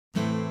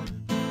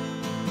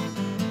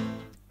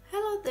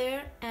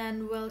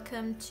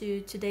welcome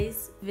to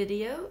today's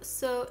video.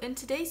 So in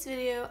today's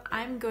video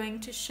I'm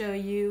going to show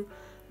you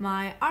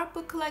my art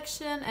book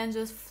collection and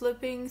just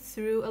flipping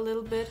through a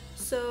little bit.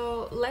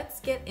 So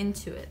let's get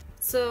into it.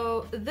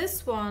 So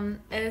this one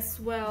as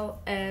well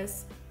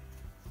as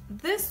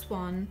this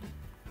one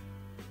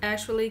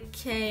actually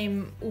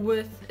came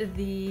with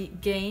the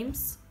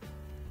games,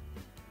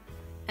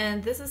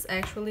 and this is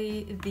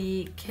actually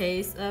the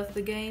case of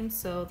the game.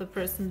 So the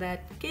person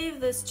that gave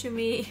this to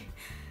me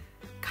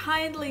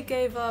kindly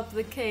gave up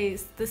the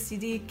case, the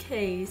CD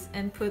case,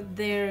 and put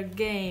their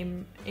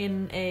game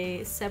in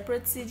a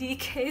separate CD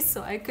case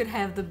so I could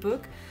have the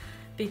book,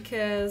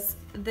 because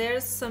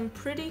there's some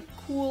pretty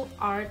cool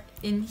art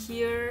in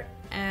here,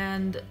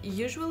 and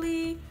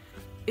usually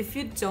if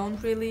you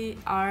don't really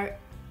are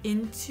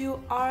into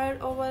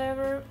art or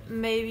whatever,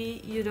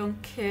 maybe you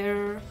don't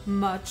care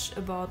much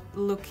about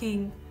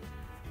looking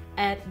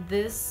at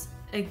this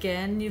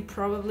again. You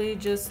probably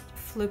just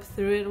flip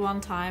through it one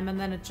time and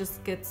then it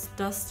just gets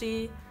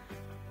dusty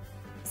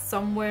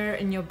somewhere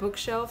in your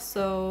bookshelf.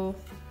 So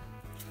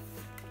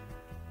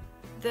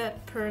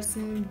that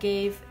person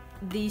gave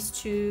these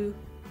two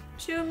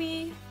to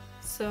me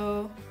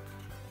so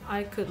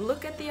I could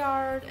look at the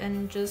art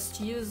and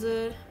just use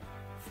it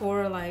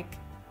for like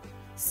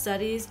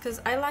studies,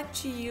 because I like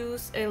to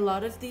use a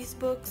lot of these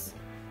books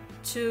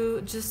to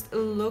just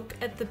look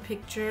at the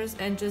pictures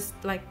and just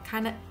like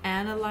kind of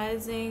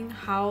analyzing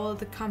how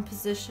the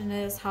composition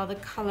is, how the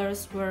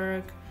colors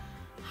work,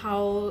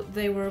 how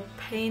they were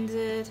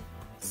painted.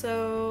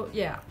 So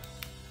yeah,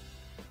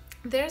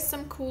 there's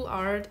some cool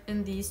art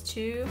in these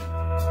two.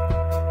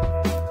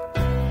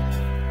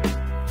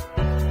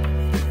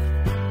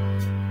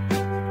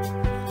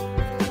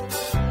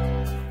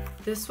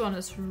 This one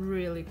is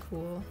really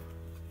cool.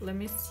 Let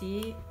me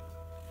see.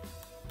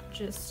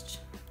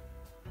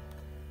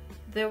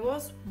 There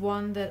was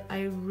one that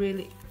I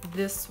really,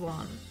 this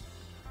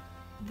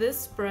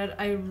spread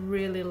I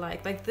really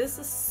like. Like, this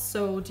is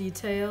so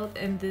detailed,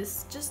 and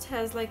this just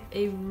has like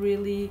a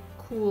really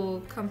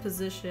cool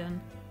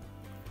composition.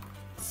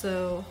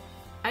 So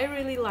I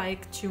really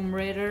like Tomb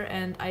Raider,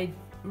 and I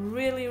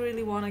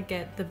really want to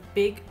get the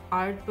big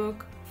art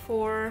book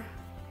for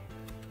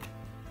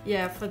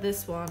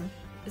this one.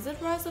 Is it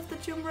Rise of the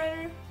Tomb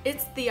Raider?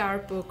 It's the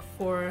art book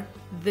for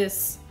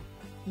this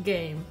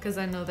game, because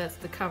I know that's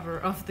the cover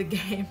of the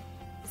game.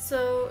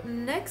 So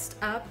next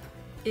up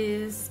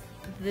is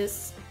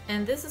this,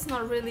 and this is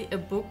not really a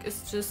book,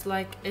 it's just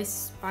like a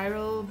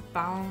spiral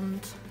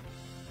bound,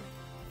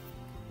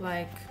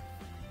 like,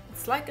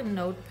 it's like a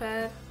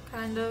notepad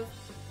kind of,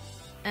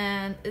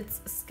 and it's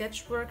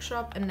Sketch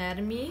Workshop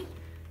Anatomy.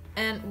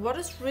 And what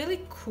is really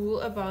cool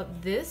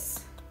about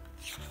this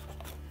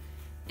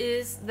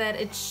is that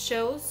it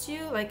shows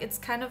you, like, it's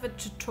kind of a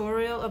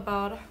tutorial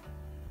about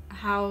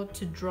how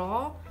to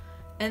draw,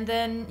 and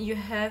then you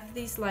have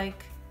these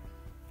like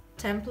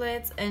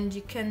templates and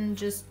you can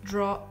just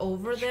draw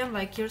over them,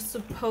 like you're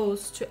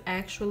supposed to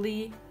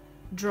actually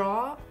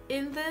draw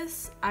in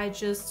this. I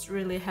just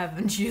really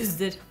haven't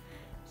used it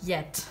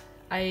yet.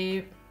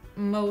 I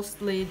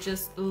mostly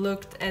just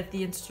looked at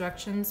the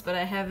instructions, but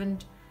I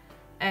haven't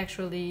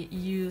actually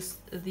used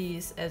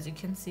these, as you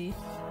can see.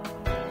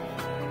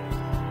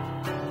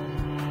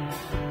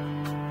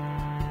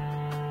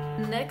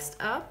 Next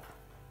up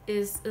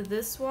is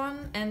this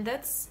one, and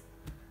this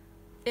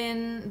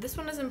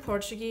one is in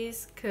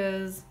Portuguese,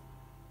 because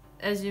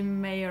as you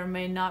may or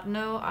may not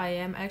know, I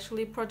am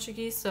actually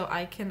Portuguese, so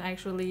I can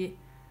actually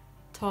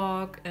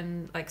talk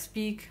and like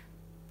speak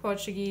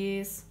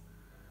Portuguese,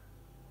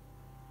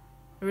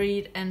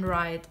 read and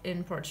write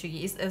in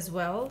Portuguese as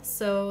well.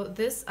 So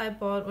this I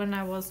bought when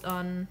I was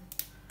on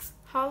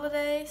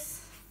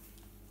holidays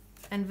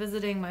and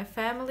visiting my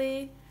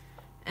family.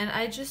 And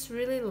I just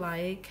really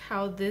like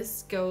how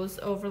this goes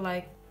over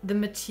like the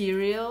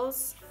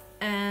materials,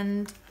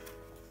 and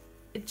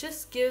it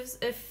just gives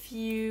a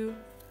few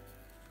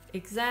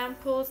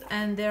examples,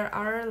 and there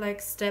are like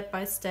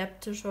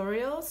step-by-step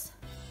tutorials.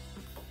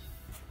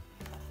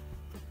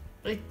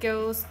 It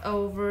goes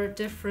over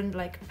different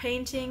like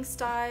painting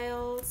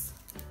styles,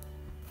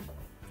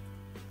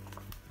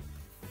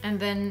 and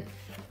then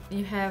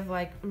you have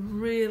like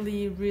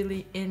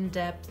really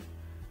in-depth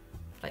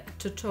like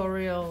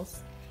tutorials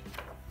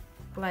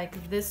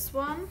like this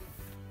one.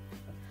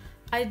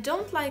 I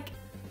don't like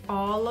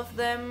all of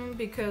them,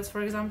 because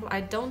for example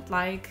I don't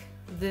like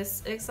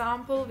this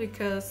example,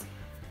 because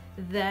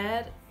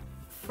that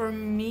for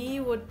me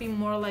would be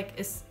more like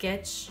a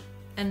sketch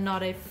and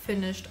not a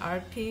finished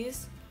art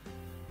piece.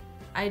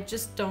 I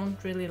just don't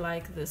really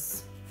like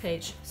this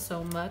page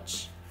so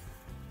much,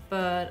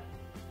 but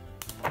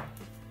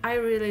I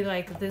really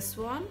like this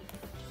one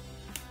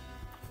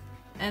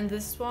and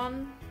this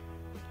one,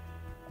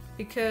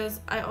 because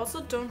I also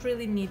don't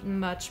really need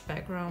much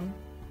background.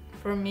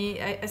 For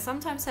me, I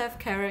sometimes have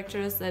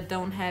characters that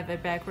don't have a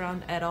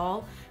background at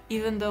all,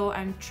 even though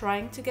I'm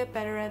trying to get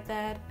better at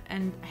that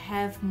and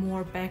have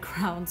more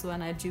backgrounds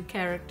when I do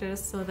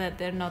characters, so that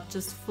they're not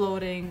just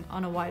floating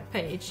on a white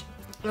page.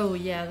 Oh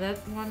yeah, that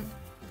one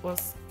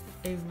was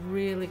a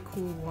really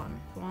cool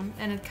one.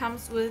 And it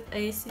comes with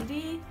a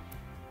CD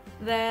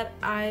that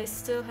I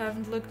still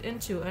haven't looked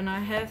into, and I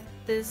have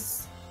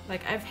this,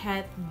 like, I've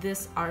had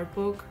this art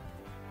book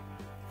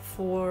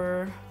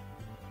for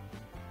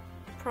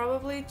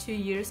probably 2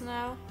 years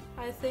now,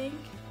 I think.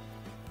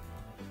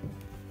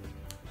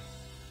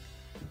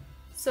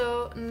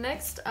 So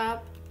next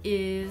up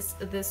is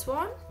this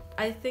one.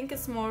 I think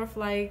it's more of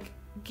like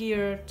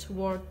geared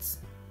towards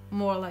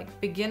more like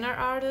beginner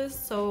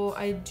artists, so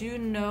I do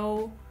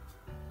know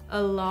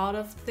a lot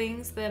of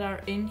things that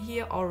are in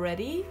here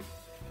already,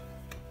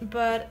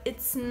 but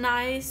it's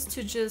nice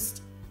to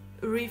just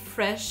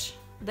refresh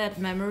that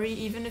memory.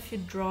 Even if you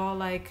draw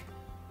like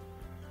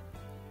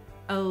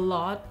a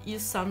lot, you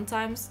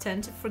sometimes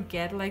tend to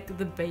forget like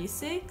the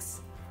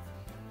basics.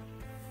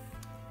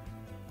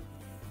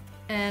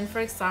 And for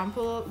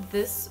example,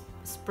 this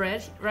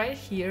spread right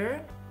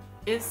here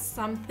is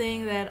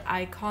something that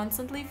I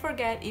constantly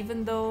forget,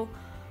 even though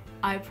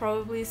I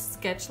probably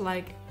sketch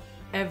like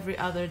every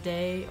other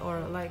day,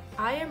 or like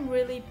I am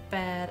really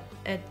bad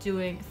at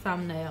doing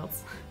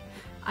thumbnails.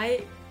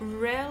 I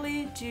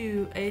rarely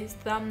do a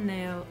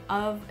thumbnail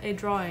of a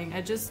drawing.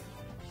 I just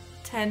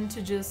tend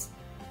to just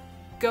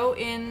go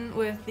in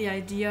with the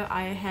idea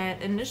I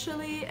had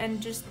initially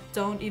and just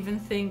don't even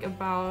think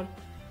about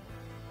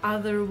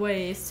other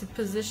ways to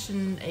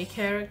position a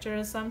character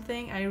or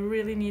something. I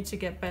really need to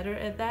get better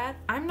at that.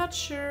 I'm not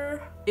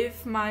sure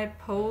if my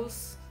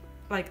pose,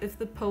 like if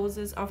the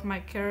poses of my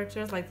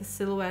characters, like the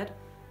silhouette,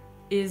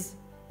 is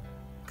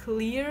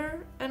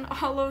clear in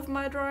all of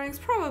my drawings.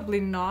 Probably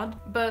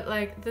not, but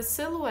like the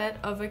silhouette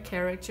of a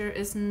character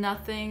is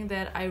nothing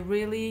that I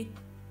really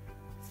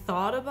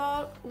thought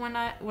about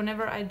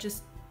whenever I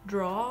just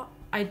draw.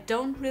 I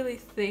don't really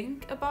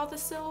think about the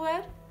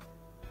silhouette,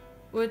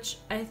 which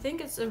I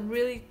think is a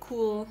really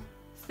cool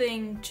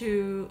thing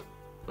to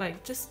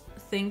like just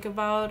think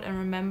about and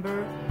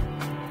remember.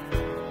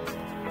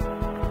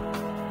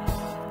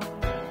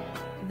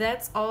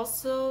 That's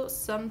also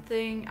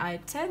something I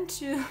tend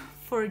to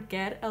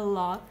forget a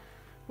lot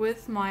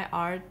with my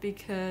art,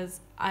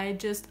 because I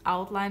just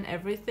outline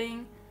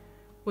everything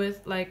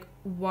with like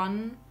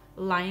one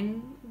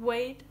line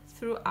weight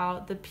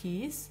throughout the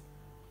piece,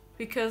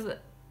 because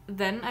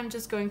then I'm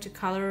just going to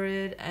color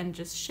it and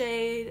just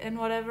shade and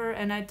whatever,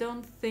 and I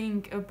don't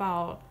think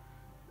about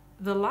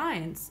the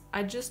lines.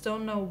 I just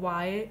don't know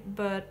why,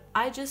 but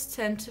I just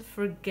tend to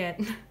forget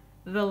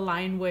the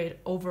line weight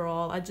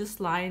overall. I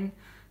just line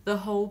the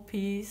whole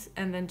piece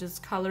and then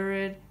just color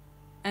it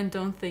and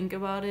don't think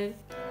about it.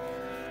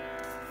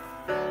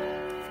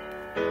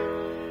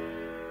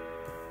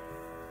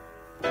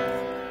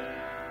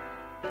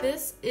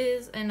 This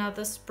is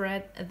another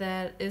spread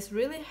that is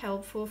really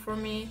helpful for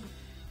me,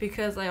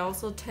 because I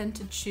also tend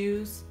to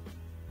choose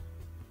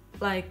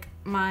like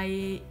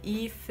my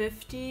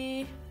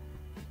E50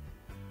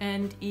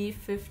 and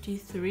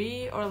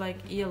E53 or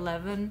like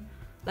E11,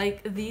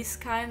 like these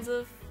kinds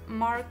of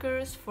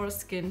markers for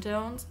skin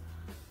tones.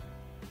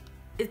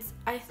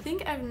 I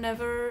think I've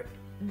never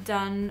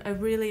done a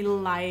really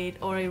light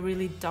or a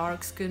really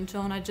dark skin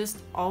tone. I just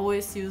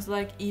always use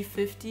like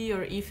E50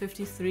 or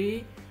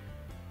E53,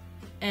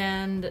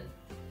 and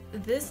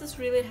this is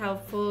really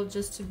helpful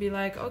just to be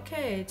like,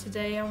 okay,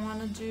 today I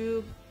want to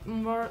do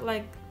more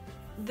like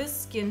this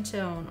skin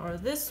tone or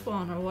this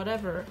one or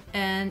whatever.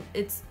 And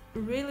it's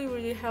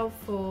really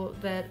helpful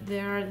that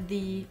there are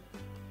the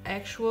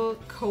actual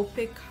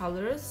Copic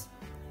colors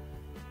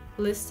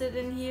listed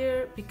in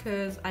here,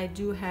 because I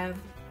do have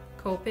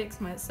Copics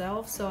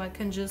myself, so I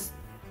can just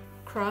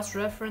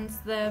cross-reference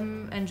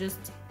them and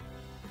just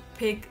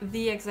pick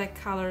the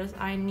exact colors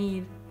I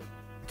need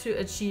to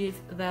achieve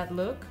that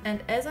look.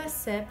 And as I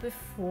said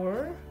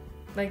before,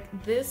 like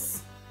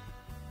this,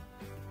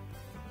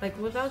 like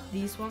without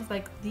these ones,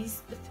 like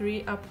these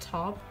three up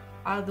top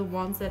are the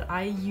ones that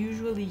I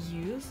usually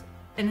use,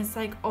 and it's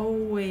like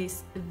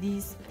always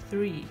these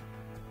three.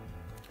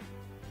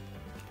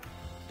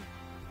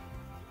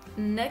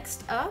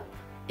 Next up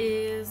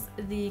is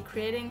the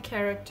Creating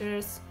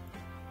Characters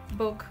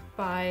book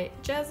by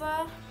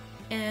Jazza,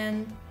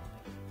 and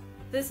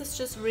this is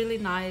just really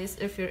nice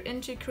if you're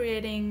into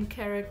creating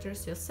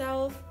characters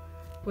yourself,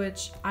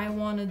 which I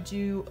want to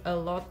do a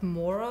lot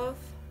more of.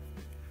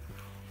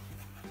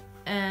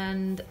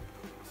 And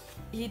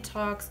he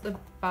talks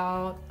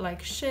about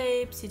like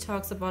shapes, he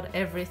talks about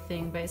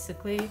everything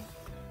basically.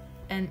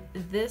 And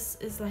this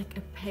is like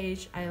a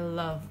page I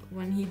love,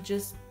 when he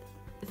just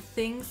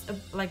thinks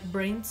of, like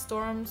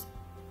brainstorms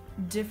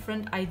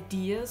different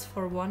ideas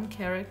for one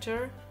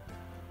character.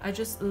 I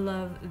just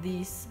love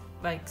these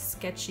like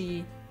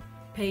sketchy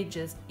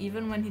pages,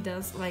 even when he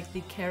does like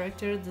the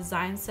character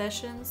design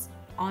sessions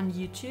on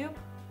YouTube.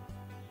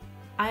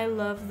 I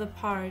love the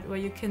part where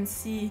you can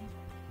see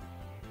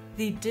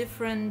the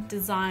different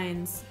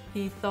designs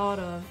he thought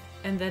of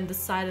and then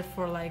decided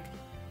for like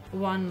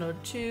one or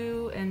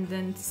two, and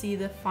then see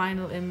the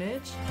final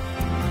image.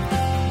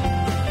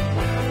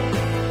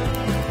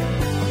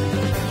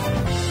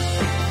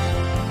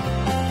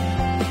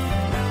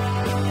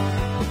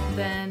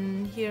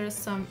 Then here are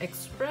some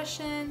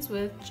expressions,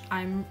 which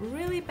I'm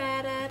really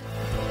bad at.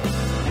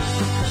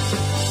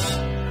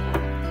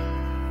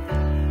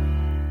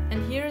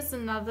 And here's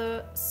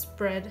another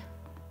spread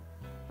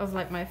of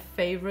like my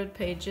favorite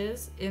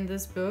pages in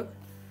this book.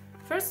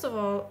 First of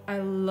all, I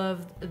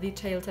loved the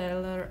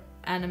Telltale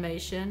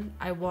animation.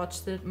 I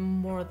watched it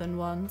more than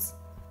once.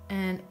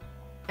 And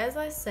as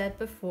I said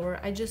before,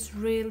 I just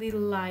really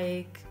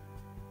like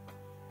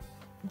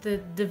the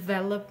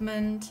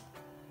development,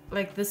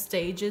 like the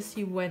stages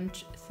he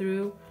went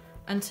through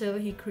until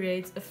he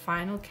creates a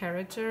final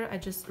character. I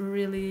just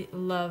really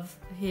love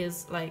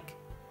his like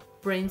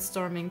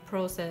brainstorming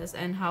process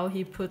and how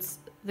he puts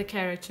the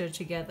character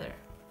together.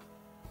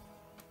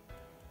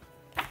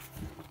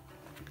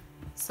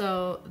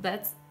 So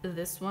that's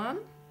this one.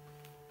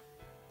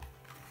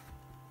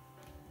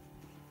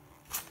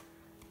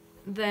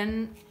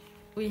 Then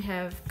we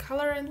have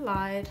Color and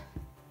Light,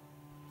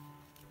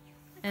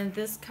 and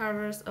this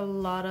covers a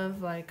lot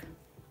of like,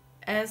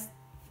 as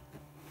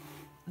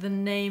the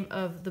name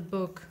of the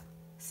book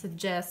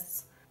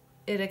suggests,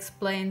 it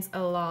explains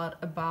a lot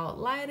about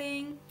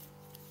lighting.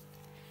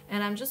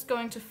 And I'm just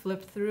going to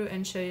flip through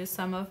and show you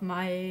some of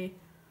my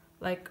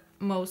like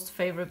most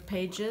favorite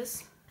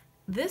pages.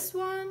 This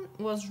one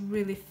was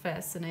really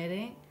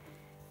fascinating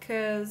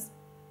because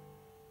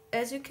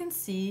as you can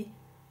see,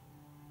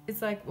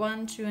 it's like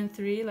 1, 2, and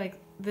 3. Like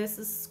this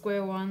is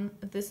square 1,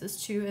 this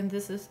is 2, and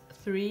this is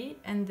 3.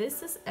 And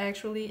this is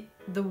actually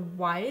the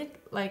white.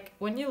 Like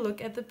when you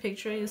look at the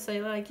picture, you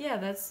say like, yeah,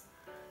 that's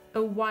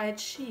a white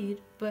sheet,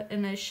 but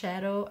in a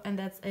shadow, and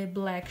that's a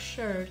black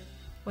shirt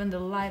when the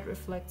light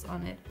reflects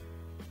on it.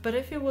 But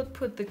if you would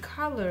put the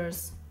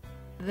colors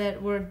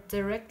that were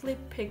directly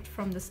picked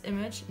from this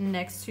image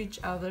next to each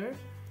other,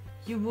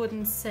 you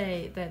wouldn't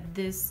say that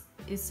this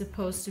is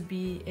supposed to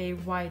be a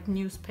white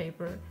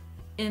newspaper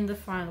in the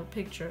final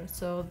picture.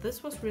 So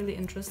this was really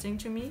interesting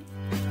to me.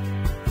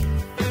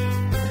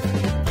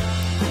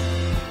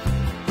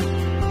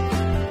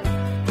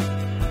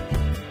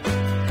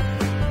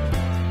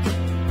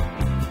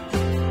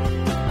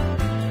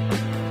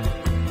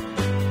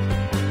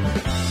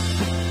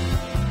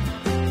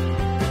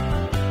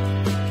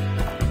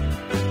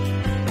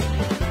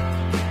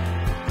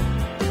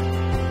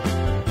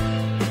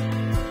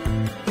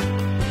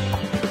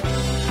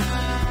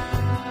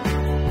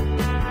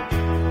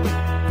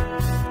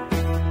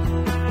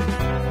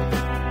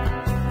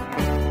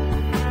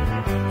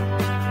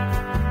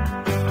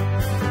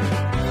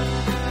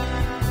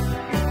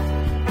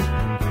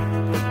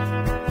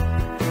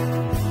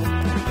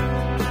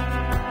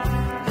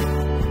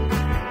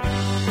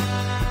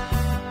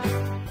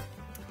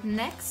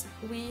 Next,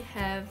 we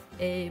have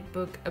a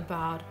book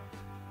about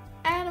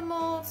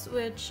animals,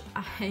 which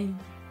I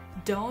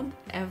don't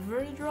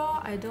ever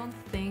draw. I don't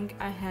think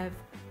I have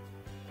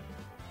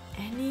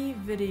any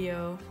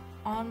video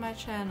on my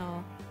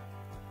channel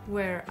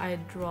where I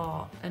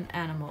draw an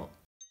animal.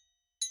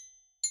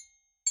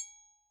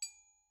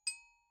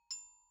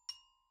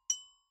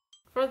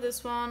 For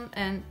this one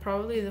and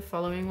probably the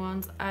following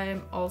ones,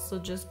 I'm also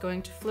just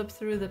going to flip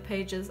through the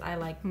pages I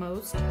like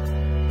most.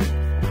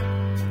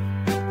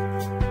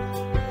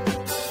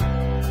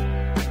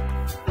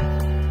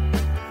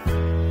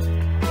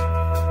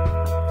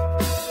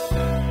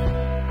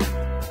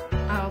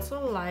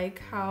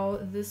 Like how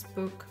this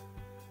book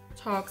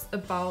talks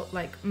about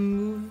like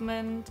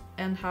movement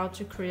and how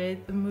to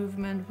create the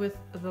movement with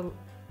the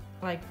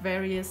like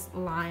various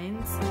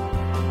lines.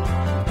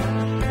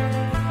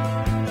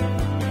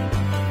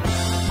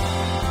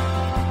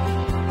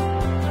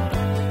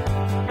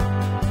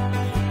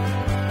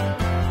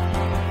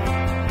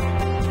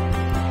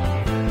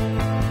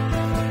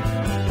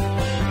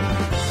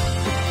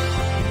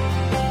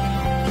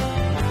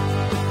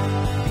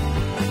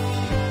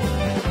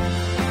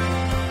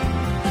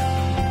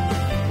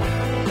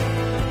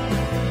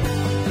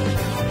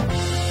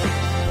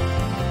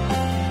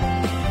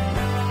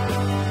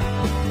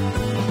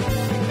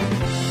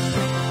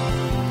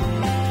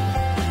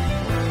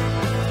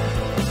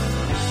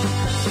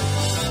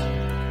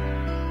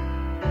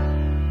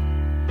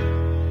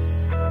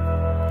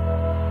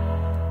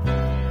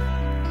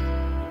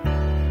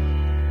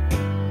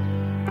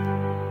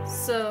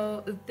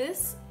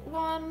 This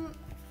one,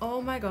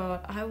 oh my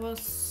god, I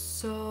was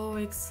so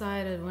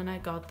excited when I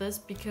got this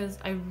because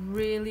I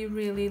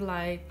really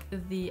like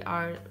the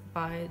art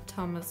by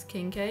Thomas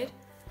Kinkade,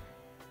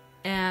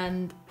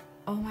 and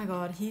oh my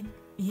god, he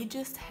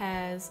just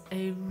has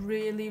a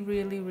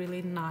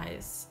really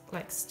nice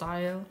like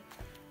style.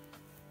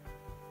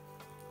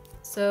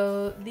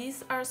 So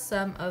these are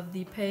some of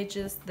the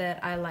pages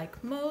that I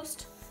like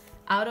most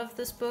out of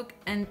this book,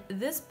 and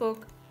this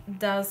book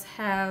does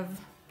have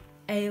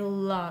a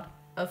lot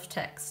of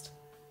text.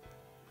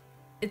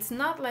 It's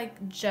not like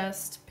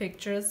just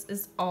pictures,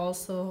 it's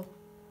also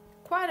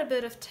quite a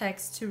bit of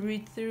text to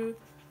read through,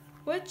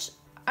 which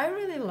I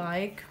really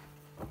like.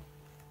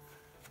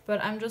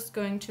 But I'm just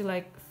going to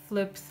like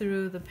flip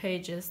through the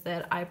pages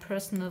that I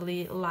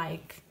personally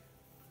like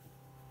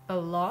a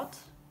lot.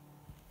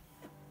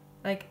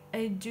 Like,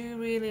 I do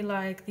really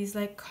like these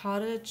like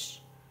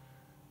cottage,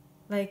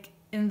 like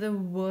in the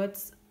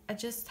woods. I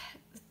just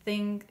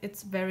think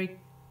it's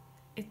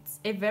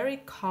a very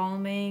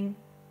calming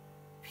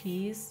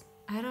piece.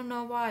 I don't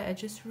know why, I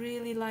just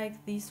really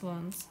like these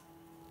ones.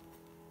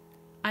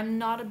 I'm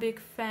not a big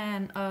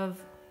fan of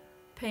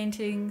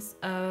paintings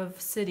of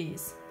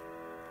cities.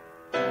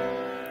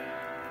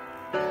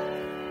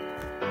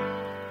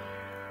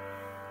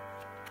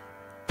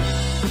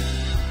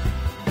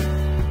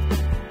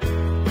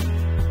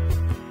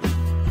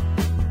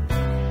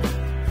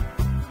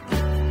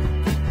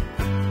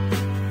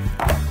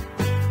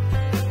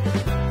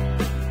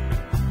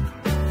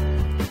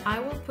 I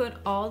will put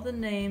all the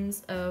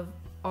names of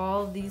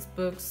all these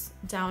books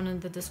down in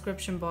the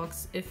description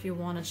box if you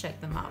want to check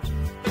them out.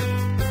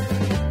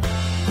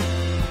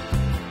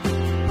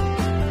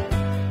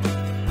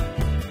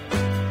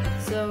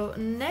 So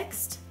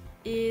next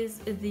is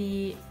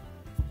the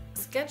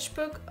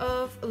sketchbook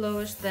of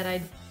Lois that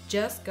I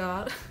just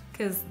got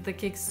because the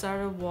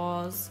Kickstarter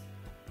was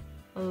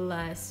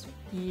last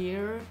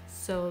year,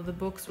 so the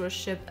books were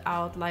shipped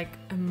out like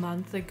a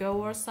month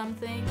ago or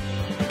something.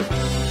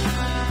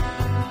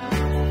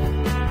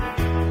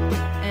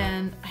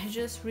 And I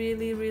just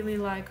really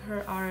like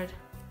her art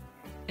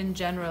in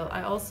general.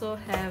 I also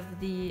have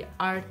the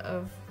art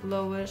of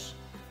Lois,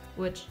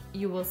 which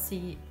you will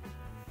see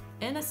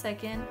in a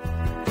second.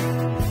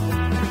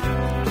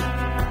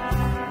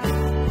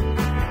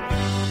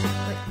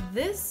 But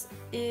this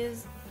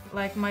is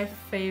like my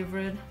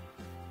favorite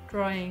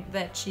drawing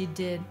that she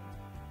did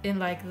in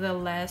like the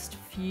last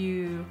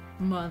few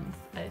months,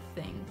 I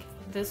think.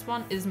 This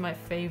one is my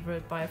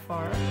favorite by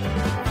far.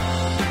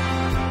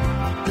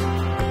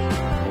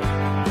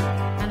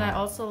 And I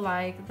also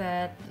like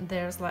that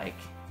there's like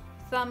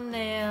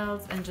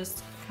thumbnails and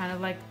just kind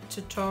of like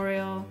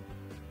tutorial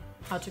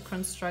how to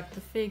construct the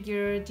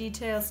figure,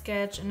 detail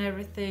sketch and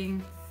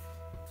everything.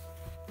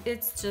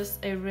 It's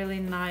just a really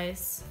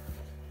nice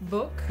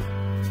book.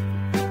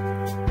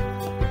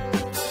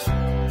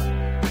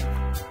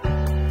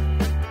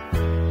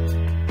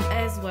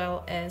 As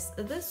well as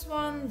this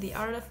one, The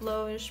Art of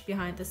Lois,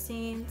 Behind the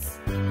Scenes.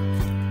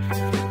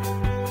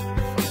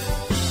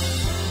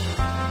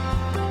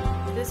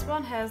 This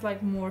one has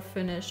like more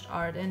finished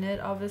art in it,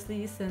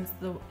 obviously, since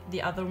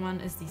the other one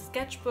is the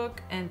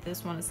sketchbook and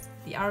this one is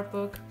the art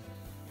book.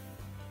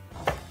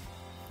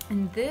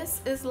 And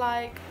this is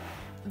like,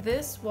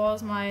 this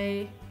was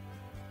my,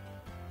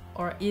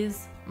 or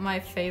is my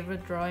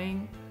favorite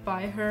drawing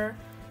by her.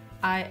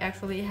 I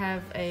actually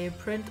have a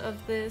print of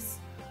this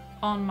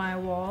on my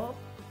wall.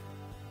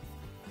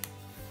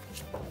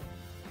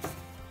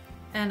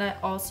 And I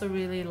also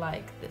really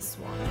like this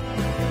one.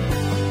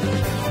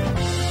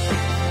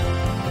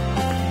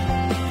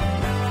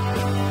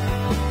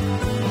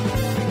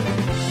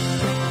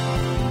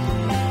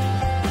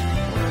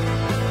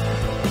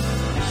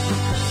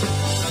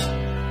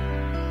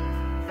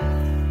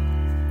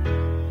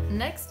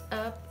 Next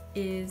up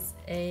is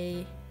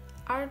a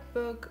art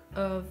book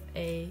of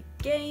a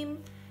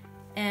game,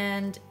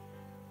 and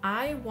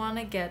I want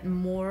to get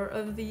more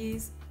of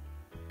these,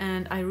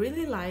 and I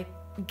really like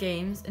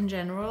games in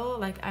general.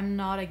 Like, I'm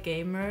not a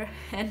gamer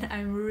and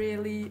I'm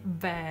really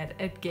bad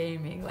at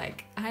gaming.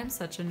 Like, I'm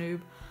such a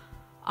noob.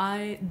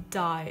 I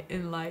die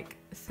in like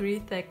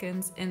 3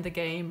 seconds in the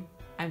game,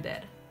 I'm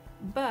dead.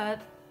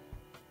 But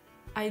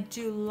I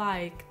do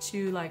like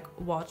to like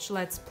watch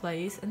let's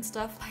plays and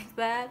stuff like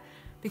that,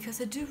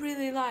 because I do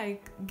really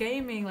like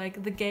gaming,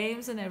 like the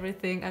games and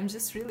everything. I'm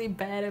just really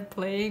bad at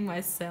playing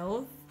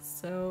myself,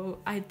 so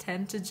I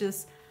tend to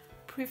just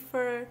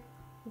prefer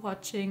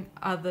watching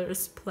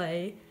others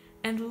play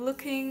and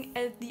looking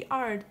at the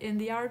art in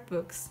the art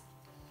books.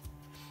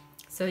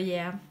 So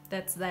yeah,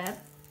 that's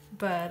that.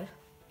 But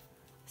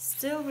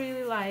still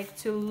really like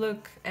to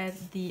look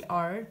at the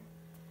art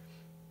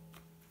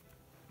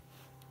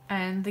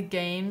and the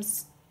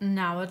games.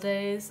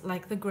 Nowadays,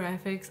 like, the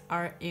graphics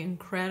are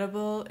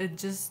incredible. It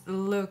just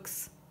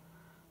looks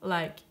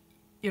like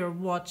you're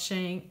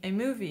watching a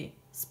movie,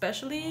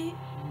 especially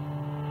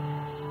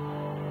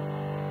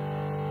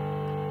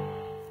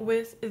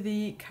with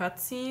the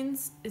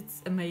cutscenes.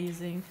 It's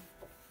amazing.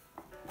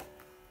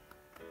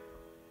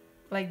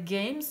 Like,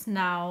 games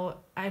now,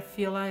 I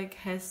feel like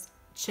has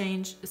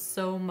changed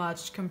so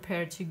much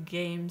compared to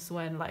games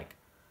when like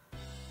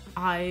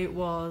I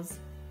was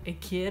a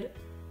kid,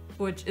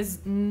 which is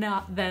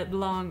not that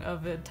long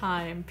of a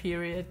time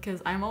period,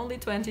 because I'm only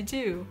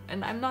 22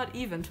 and I'm not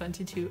even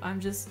 22. I'm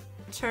just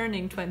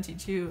turning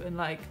 22 in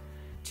like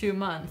 2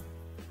 months.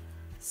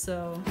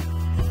 So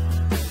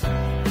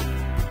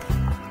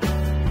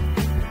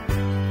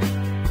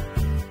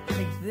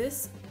like,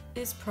 this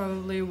is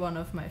probably one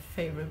of my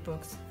favorite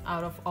books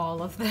out of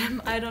all of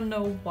them. I don't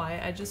know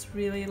why, I just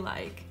really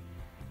like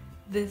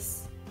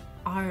this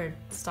art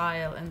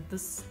style and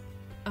this.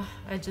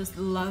 I just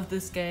love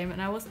this game, and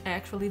I was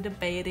actually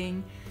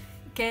debating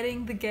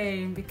getting the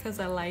game because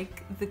I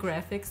like the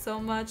graphics so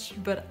much,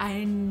 but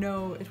I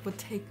know it would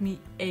take me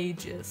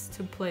ages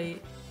to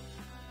play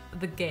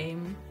the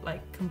game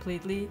like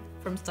completely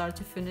from start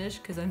to finish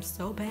because I'm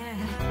so bad.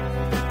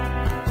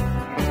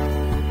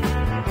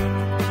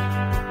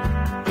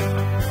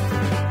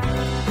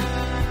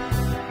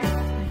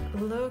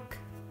 Look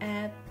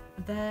at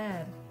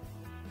that.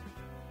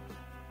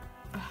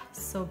 Oh,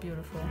 so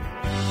beautiful.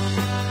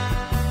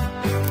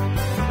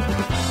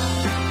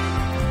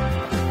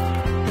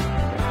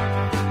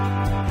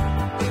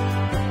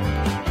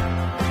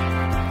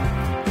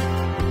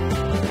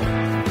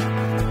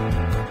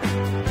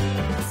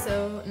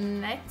 So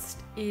next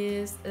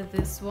is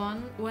this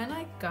one. When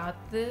I got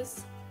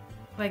this,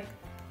 like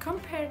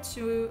compared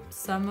to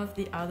some of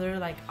the other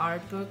like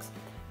art books,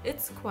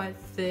 it's quite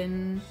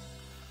thin.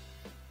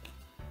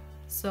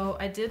 So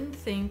I didn't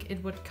think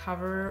it would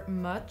cover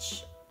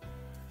much,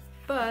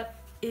 but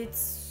it's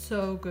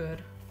so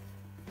good.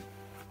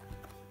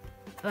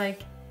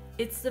 Like,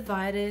 it's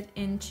divided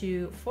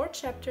into 4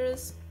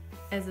 chapters,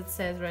 as it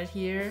says right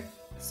here.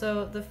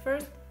 So the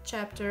first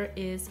chapter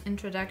is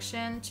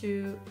Introduction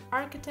to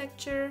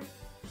Architecture.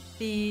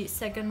 The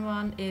second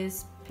one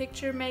is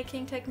Picture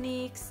Making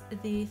Techniques.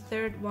 The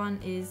third one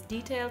is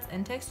Details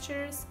and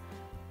Textures.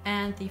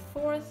 And the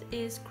fourth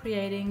is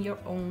Creating Your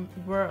Own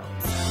Worlds.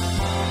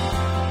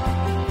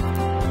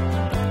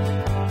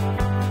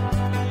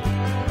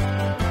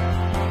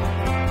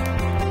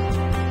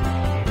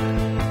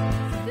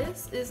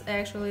 This is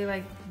actually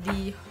like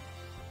the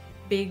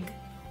big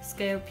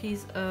scale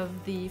piece of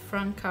the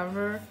front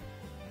cover,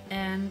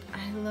 and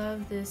I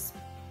love this.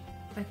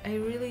 Like, I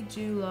really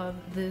do love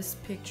this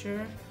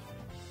picture.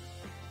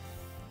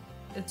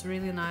 It's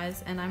really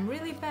nice, and I'm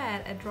really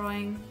bad at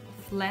drawing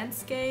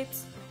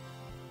landscapes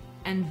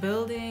and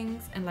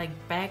buildings and like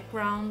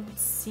background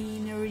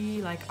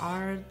scenery, like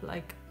art.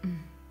 Like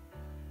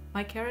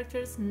my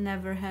characters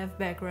never have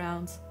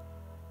backgrounds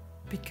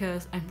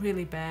because I'm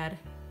really bad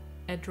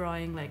at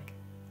drawing like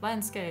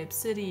landscape,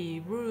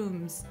 city,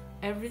 rooms,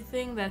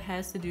 everything that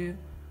has to do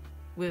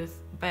with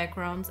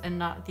backgrounds and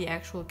not the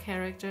actual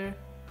character.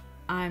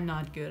 I'm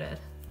not good at.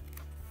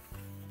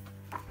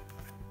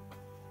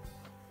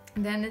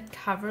 Then it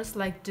covers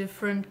like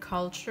different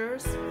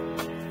cultures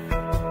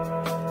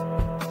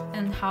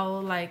and how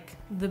like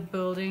the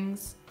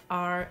buildings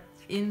are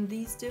in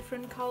these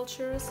different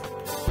cultures,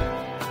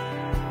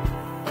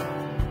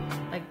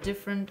 like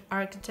different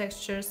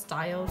architecture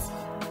styles.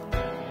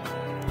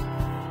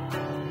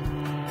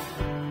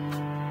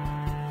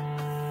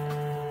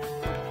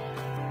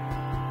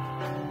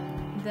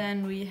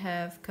 Then we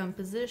have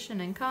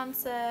composition and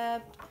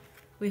concept,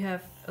 we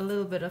have a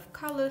little bit of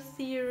color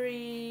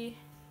theory,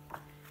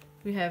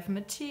 we have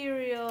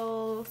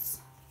materials,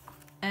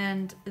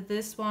 and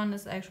this one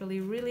is actually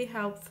really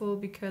helpful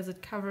because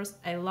it covers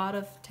a lot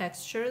of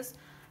textures,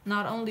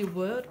 not only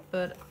wood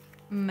but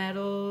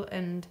metal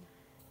and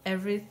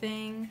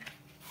everything.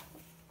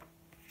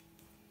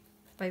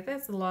 Like,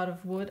 that's a lot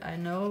of wood, I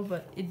know,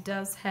 but it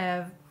does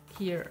have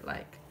here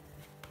like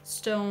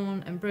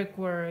stone and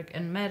brickwork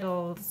and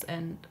metals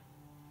and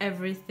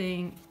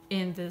everything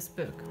in this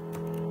book.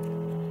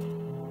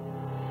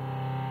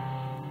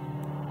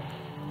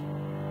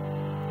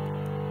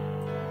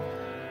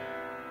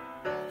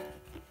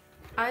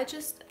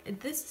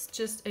 This is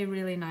just a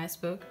really nice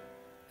book.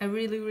 I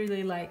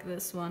really like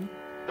this one.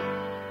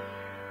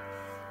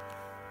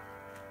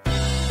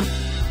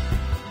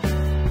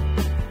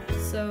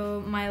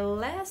 So my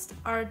last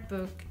art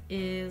book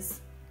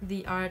is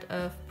the art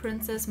of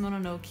Princess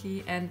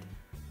Mononoke, and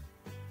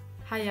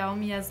Hayao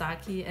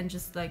Miyasaki and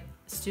just like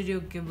Studio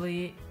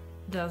Ghibli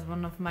does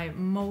one of my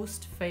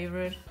most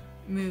favorite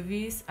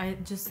movies. I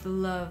just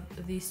love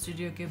the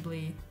Studio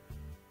Ghibli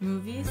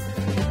movies.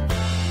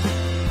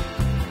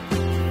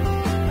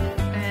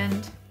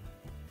 And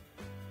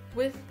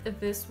with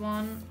this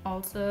one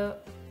also,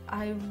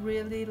 I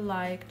really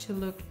like to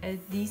look at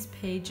these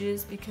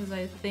pages because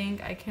I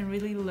think I can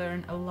really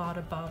learn a lot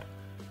about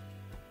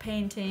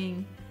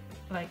painting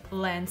like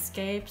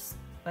landscapes,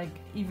 like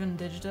even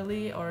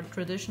digitally or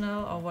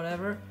traditional or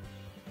whatever.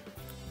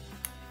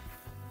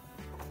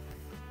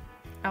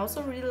 I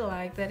also really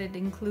like that it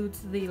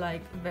includes the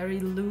like very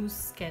loose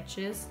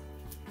sketches.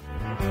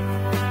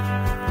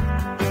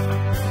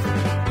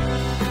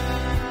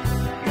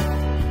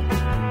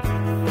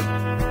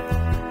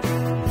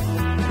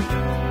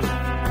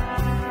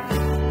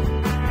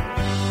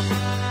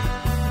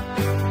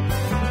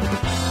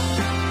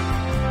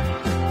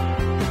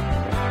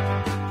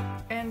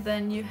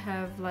 Then you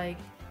have like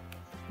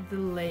the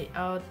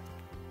layout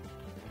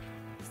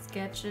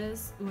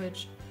sketches,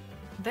 which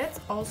that's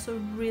also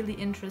really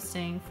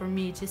interesting for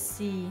me to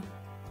see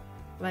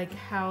like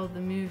how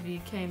the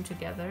movie came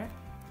together.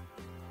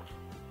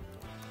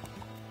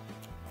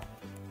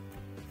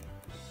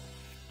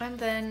 And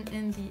then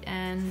in the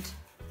end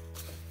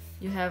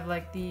you have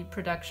like the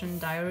production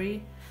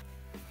diary.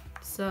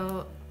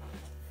 So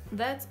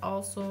that's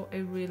also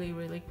a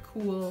really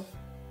cool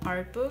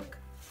art book.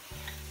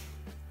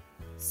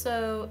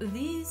 So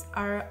these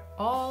are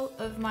all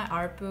of my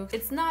art books.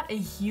 It's not a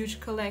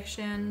huge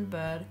collection,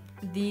 but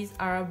these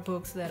are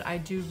books that I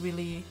do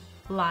really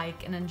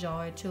like and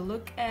enjoy to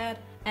look at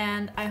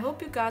and I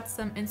hope you got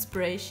some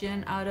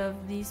inspiration out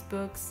of these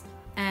books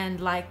and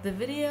liked the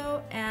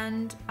video,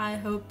 and I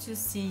hope to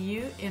see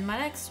you in my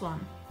next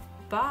one.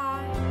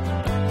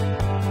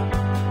 Bye!